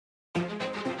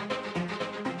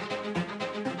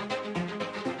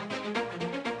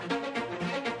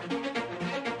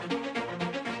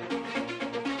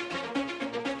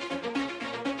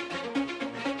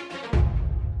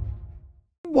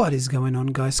What is going on,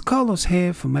 guys? Carlos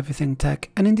here from Everything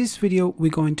Tech, and in this video we're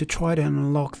going to try to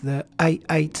unlock the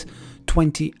A8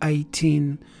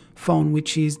 2018 phone,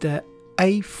 which is the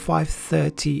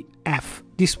A530F.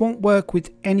 This won't work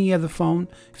with any other phone.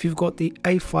 If you've got the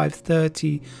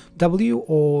A530W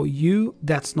or U,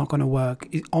 that's not going to work.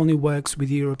 It only works with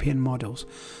European models.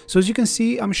 So as you can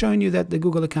see, I'm showing you that the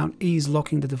Google account is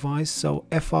locking the device, so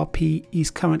FRP is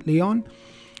currently on.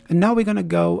 And now we're going to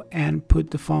go and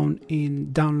put the phone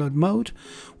in download mode,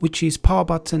 which is power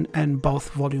button and both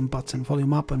volume button,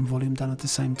 volume up and volume down at the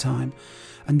same time.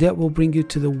 And that will bring you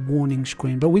to the warning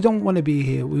screen. But we don't want to be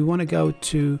here. We want to go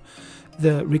to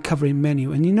the recovery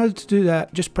menu. And in order to do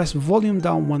that, just press volume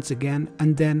down once again.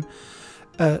 And then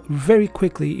very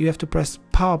quickly, you have to press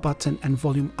power button and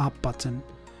volume up button.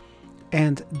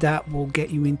 And that will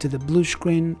get you into the blue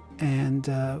screen. And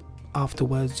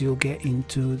afterwards, you'll get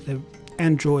into the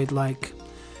Android like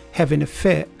having a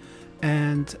fit,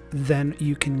 and then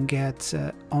you can get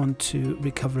onto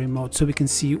recovery mode, so we can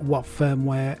see what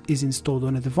firmware is installed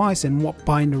on a device and what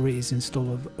binary is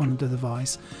installed on the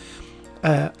device.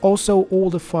 Also, all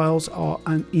the files are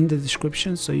in the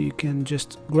description, so you can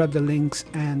just grab the links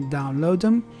and download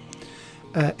them.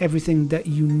 Everything that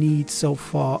you need so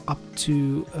far up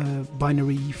to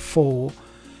binary 4,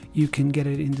 you can get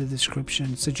it in the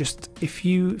description. So just if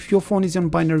your phone is on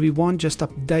binary 1, just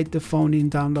update the phone in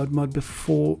download mode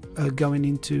before going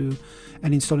into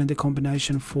and installing the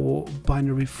combination for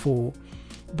binary 4.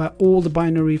 But all the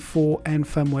binary 4 and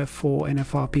firmware 4 and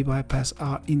Frp bypass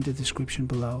are in the description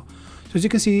below. So as you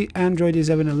can see, Android is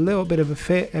having a little bit of a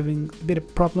fit, having a bit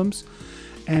of problems.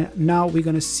 And now we're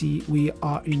going to see we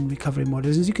are in recovery mode.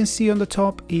 As you can see on the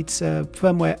top, it's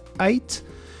firmware 8.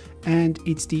 And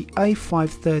it's the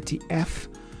A530F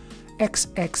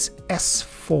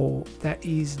XXS4. That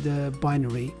is the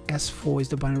binary. S4 is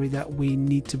the binary that we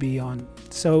need to be on.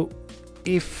 So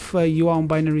if you are on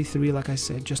binary 3, like I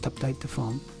said, just update the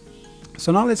phone.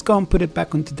 So now let's go and put it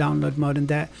back onto download mode, and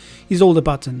that is all the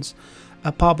buttons: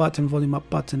 a power button, volume up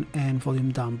button, and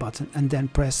volume down button, and then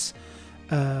press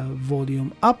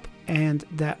volume up, and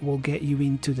that will get you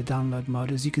into the download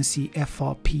mode. As you can see,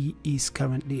 FRP is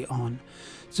currently on.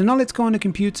 So now let's go on the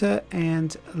computer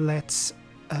and let's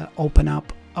open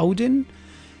up Odin,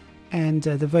 and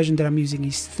the version that I'm using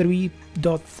is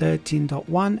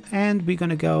 3.13.1, and we're going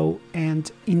to go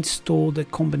and install the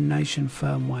combination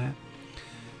firmware.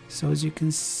 So as you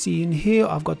can see in here,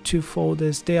 I've got two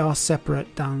folders. They are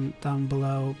separate down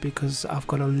below because I've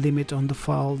got a limit on the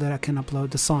file that I can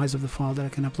upload, the size of the file that I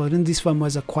can upload, and these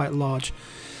firmwares are quite large.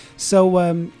 So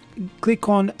click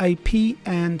on AP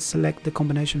and select the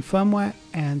combination firmware,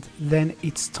 and then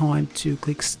it's time to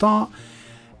click start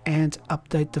and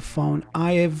update the phone.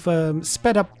 I have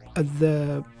sped up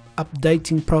the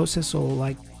updating process, or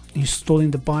like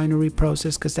installing the binary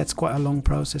process, because that's quite a long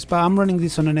process, but I'm running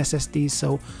this on an SSD,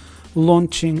 so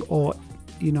launching or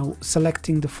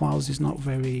selecting the files is not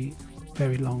very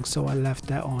long, so I left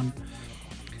that on.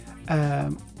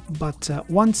 But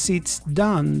once it's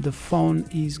done, the phone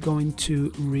is going to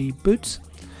reboot,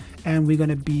 and we're going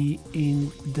to be in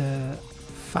the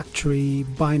factory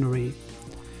binary.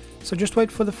 So just wait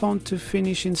for the phone to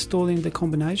finish installing the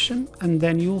combination, and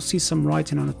then you'll see some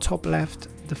writing on the top left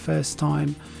the first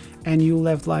time, and you'll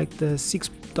have like the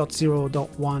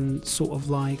 6.0.1 sort of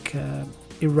like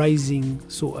erasing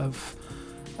sort of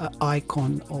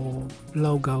icon or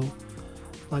logo,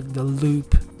 like the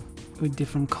loop with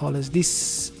different colors.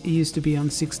 This used to be on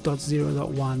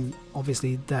 6.0.1.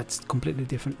 obviously that's completely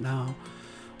different now,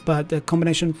 but the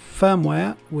combination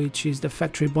firmware, which is the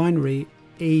factory binary,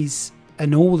 is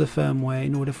an older firmware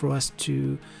in order for us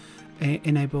to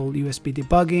enable USB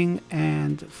debugging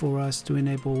and for us to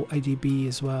enable ADB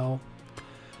as well.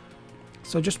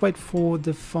 So just wait for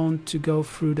the phone to go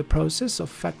through the process of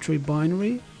factory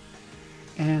binary,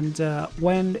 and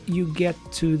when you get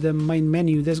to the main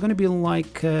menu, there's going to be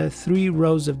like 3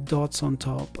 rows of dots on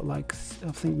top, like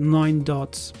I think 9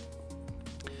 dots.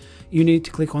 You need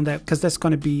to click on that because that's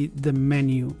going to be the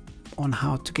menu on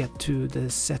how to get to the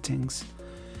settings,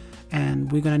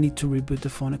 and we're going to need to reboot the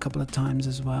phone a couple of times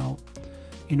as well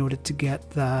in order to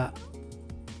get the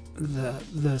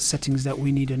settings that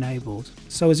we need enabled.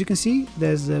 So as you can see,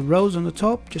 there's the rows on the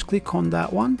top. Just click on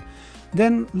that one,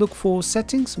 then look for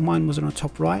settings. Mine was on the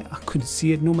top right, I couldn't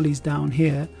see it, normally it's down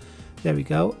here. There we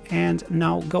go. And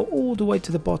now go all the way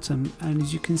to the bottom, and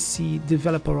as you can see,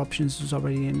 developer options is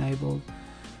already enabled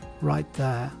right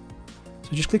there.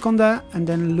 So just click on that and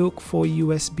then look for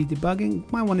USB debugging.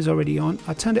 My one is already on.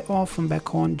 I turned it off and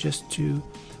back on just to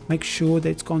make sure that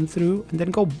it's gone through, and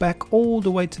then go back all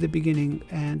the way to the beginning.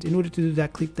 And in order to do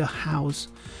that, click the house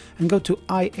and go to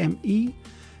IME,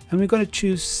 and we're going to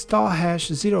choose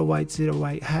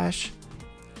 *#0808#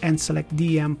 and select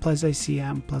DM plus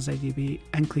ACM plus ADB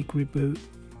and click reboot.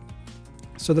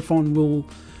 So the phone will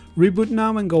reboot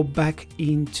now and go back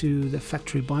into the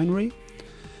factory binary,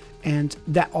 and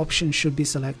that option should be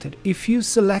selected. If you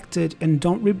select it and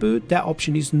don't reboot, that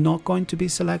option is not going to be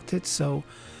selected, so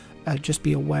just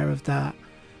be aware of that,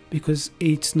 because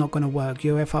it's not going to work.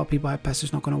 Your FRP bypass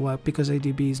is not going to work because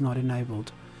ADB is not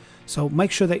enabled. So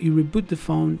make sure that you reboot the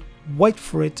phone, wait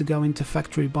for it to go into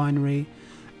factory binary,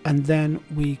 and then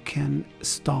we can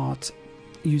start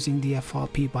using the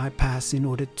FRP bypass in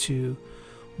order to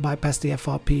bypass the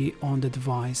FRP on the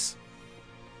device.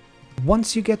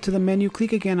 Once you get to the menu,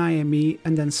 click again IME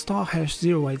and then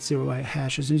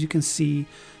 *#0808#. As you can see,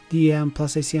 DM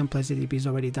plus ACM plus ADB is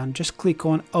already done. Just click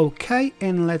on OK,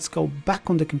 and let's go back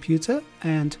on the computer.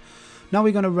 And now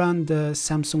we're going to run the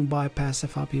Samsung bypass,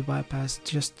 FRP bypass.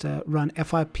 Just run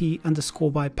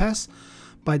FRP_bypass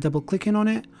by double clicking on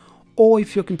it. Or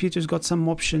if your computer's got some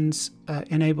options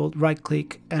enabled, right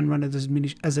click and run it as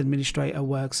administrator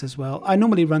works as well. I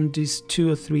normally run this 2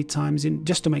 or 3 times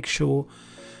just to make sure,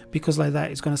 because like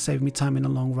that it's going to save me time in the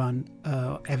long run,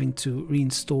 having to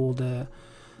reinstall the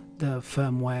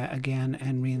firmware again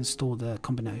and reinstall the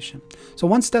combination. So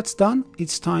once that's done,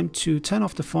 it's time to turn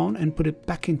off the phone and put it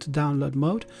back into download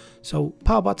mode. So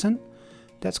power button,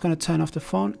 that's going to turn off the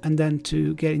phone, and then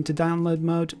to get into download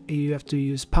mode you have to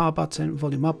use power button,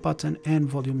 volume up button and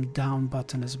volume down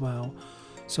button as well.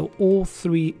 So all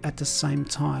 3 at the same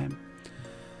time,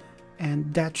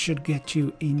 and that should get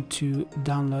you into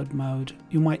download mode.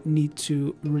 You might need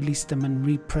to release them and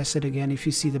repress it again if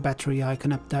you see the battery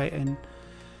icon updating.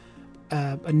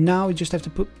 And now you just have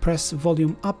to press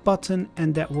volume up button,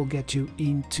 and that will get you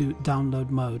into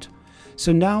download mode.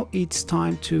 So now it's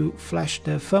time to flash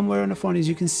the firmware on the phone. As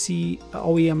you can see,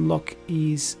 OEM lock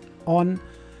is on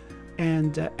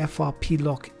and FRP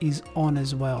lock is on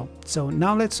as well. So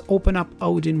now let's open up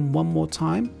Odin one more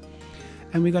time,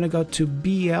 and we're going to go to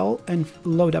BL and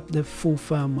load up the full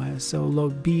firmware. So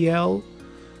load BL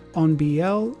on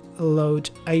BL, load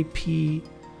AP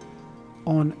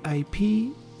on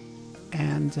AP,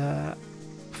 and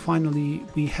finally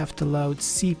we have to load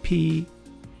CP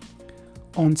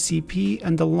on CP,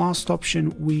 and the last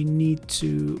option we need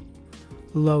to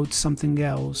load something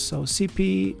else. So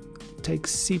CP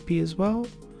takes CP as well,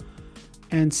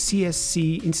 and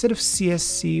CSC, instead of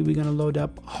CSC we're going to load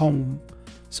up home.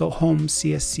 So home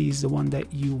CSC is the one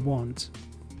that you want.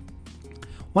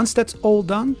 Once that's all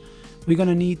done, we're going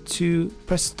to need to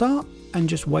press start and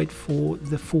just wait for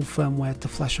the full firmware to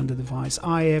flash on the device.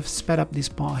 I have sped up this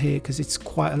part here because it's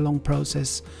quite a long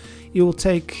process. It will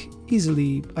take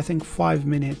easily, I think, 5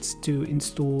 minutes to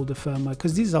install the firmware,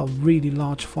 because these are really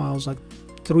large files, like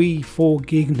 3-4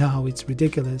 gig now. It's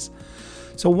ridiculous.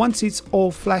 So once it's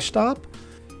all flashed up,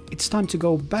 it's time to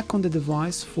go back on the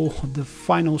device for the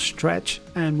final stretch,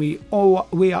 and we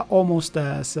are almost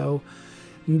there, so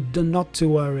not to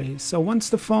worry. So once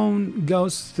the phone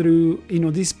goes through,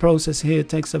 this process here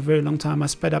takes a very long time. I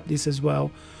sped up this as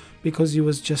well because it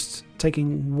was just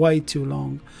taking way too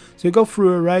long. So you go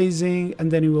through erasing, and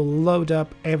then it will load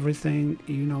up everything,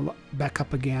 back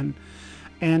up again.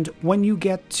 And when you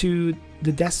get to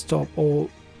the desktop or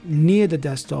near the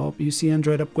desktop, you see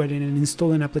Android upgrading and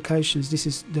installing applications. This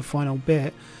is the final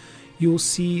bit. You'll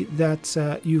see that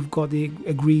you've got the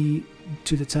agree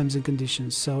to the terms and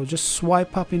conditions. So just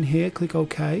swipe up in here, click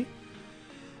OK,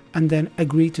 and then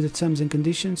agree to the terms and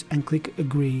conditions and click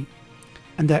agree.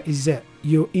 And that is it.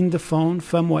 You're in the phone,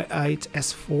 firmware 8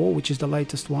 S4, which is the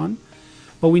latest one.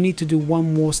 But we need to do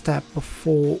one more step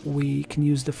before we can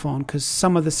use the phone, because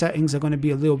some of the settings are going to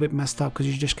be a little bit messed up because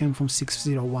you just came from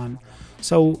 601.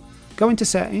 So go into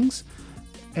settings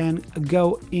and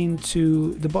go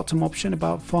into the bottom option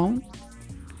about phone,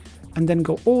 and then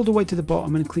go all the way to the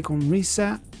bottom and click on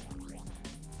reset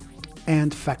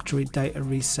and factory data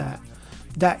reset.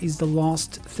 That is the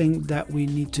last thing that we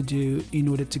need to do in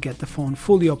order to get the phone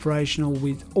fully operational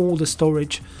with all the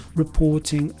storage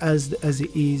reporting as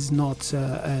it is, not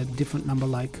a different number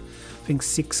like I think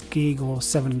 6 gig or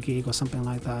 7 gig or something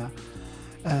like that.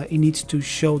 It needs to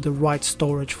show the right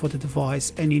storage for the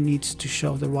device, and it needs to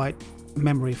show the right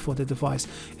memory for the device,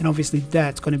 and obviously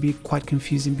that's going to be quite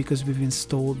confusing because we've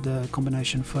installed the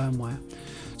combination firmware.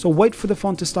 So wait for the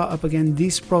phone to start up again.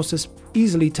 This process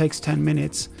easily takes 10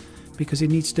 minutes because it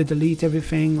needs to delete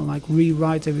everything, like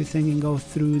rewrite everything and go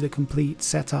through the complete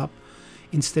setup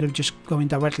instead of just going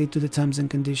directly to the terms and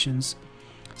conditions.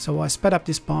 So I sped up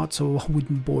this part so I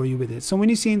wouldn't bore you with it. So when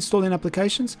you see installing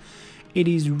applications, it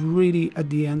is really at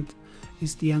the end,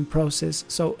 is the end process.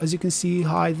 So as you can see,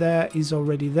 hi there is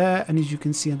already there, and as you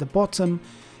can see at the bottom,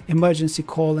 emergency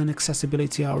call and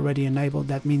accessibility are already enabled.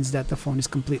 That means that the phone is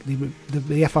completely,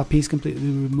 the FRP is completely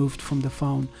removed from the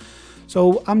phone.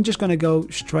 So I'm just going to go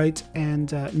straight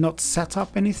and not set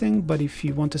up anything, but if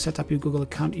you want to set up your Google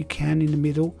account, you can in the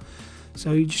middle.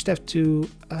 So you just have to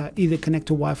either connect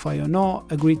to Wi-Fi or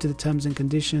not, agree to the terms and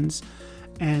conditions,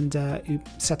 and you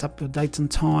set up your date and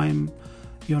time,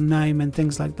 your name and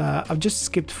things like that. I've just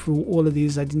skipped through all of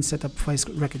these. I didn't set up face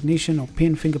recognition or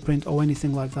pin, fingerprint or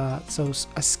anything like that. So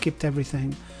I skipped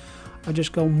everything. I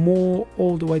just go more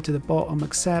all the way to the bottom,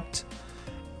 accept,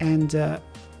 and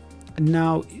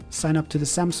now sign up to the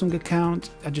Samsung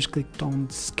account. I just clicked on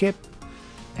skip,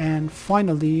 and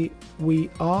finally we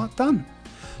are done.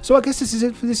 So I guess this is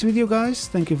it for this video, guys.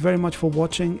 Thank you very much for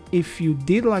watching. If you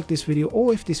did like this video,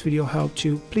 or if this video helped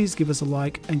you, please give us a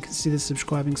like and consider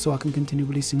subscribing so I can continue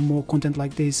releasing more content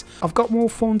like this. I've got more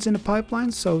phones in the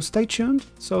pipeline, so stay tuned.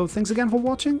 So thanks again for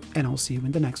watching, and I'll see you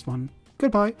in the next one.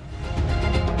 Goodbye.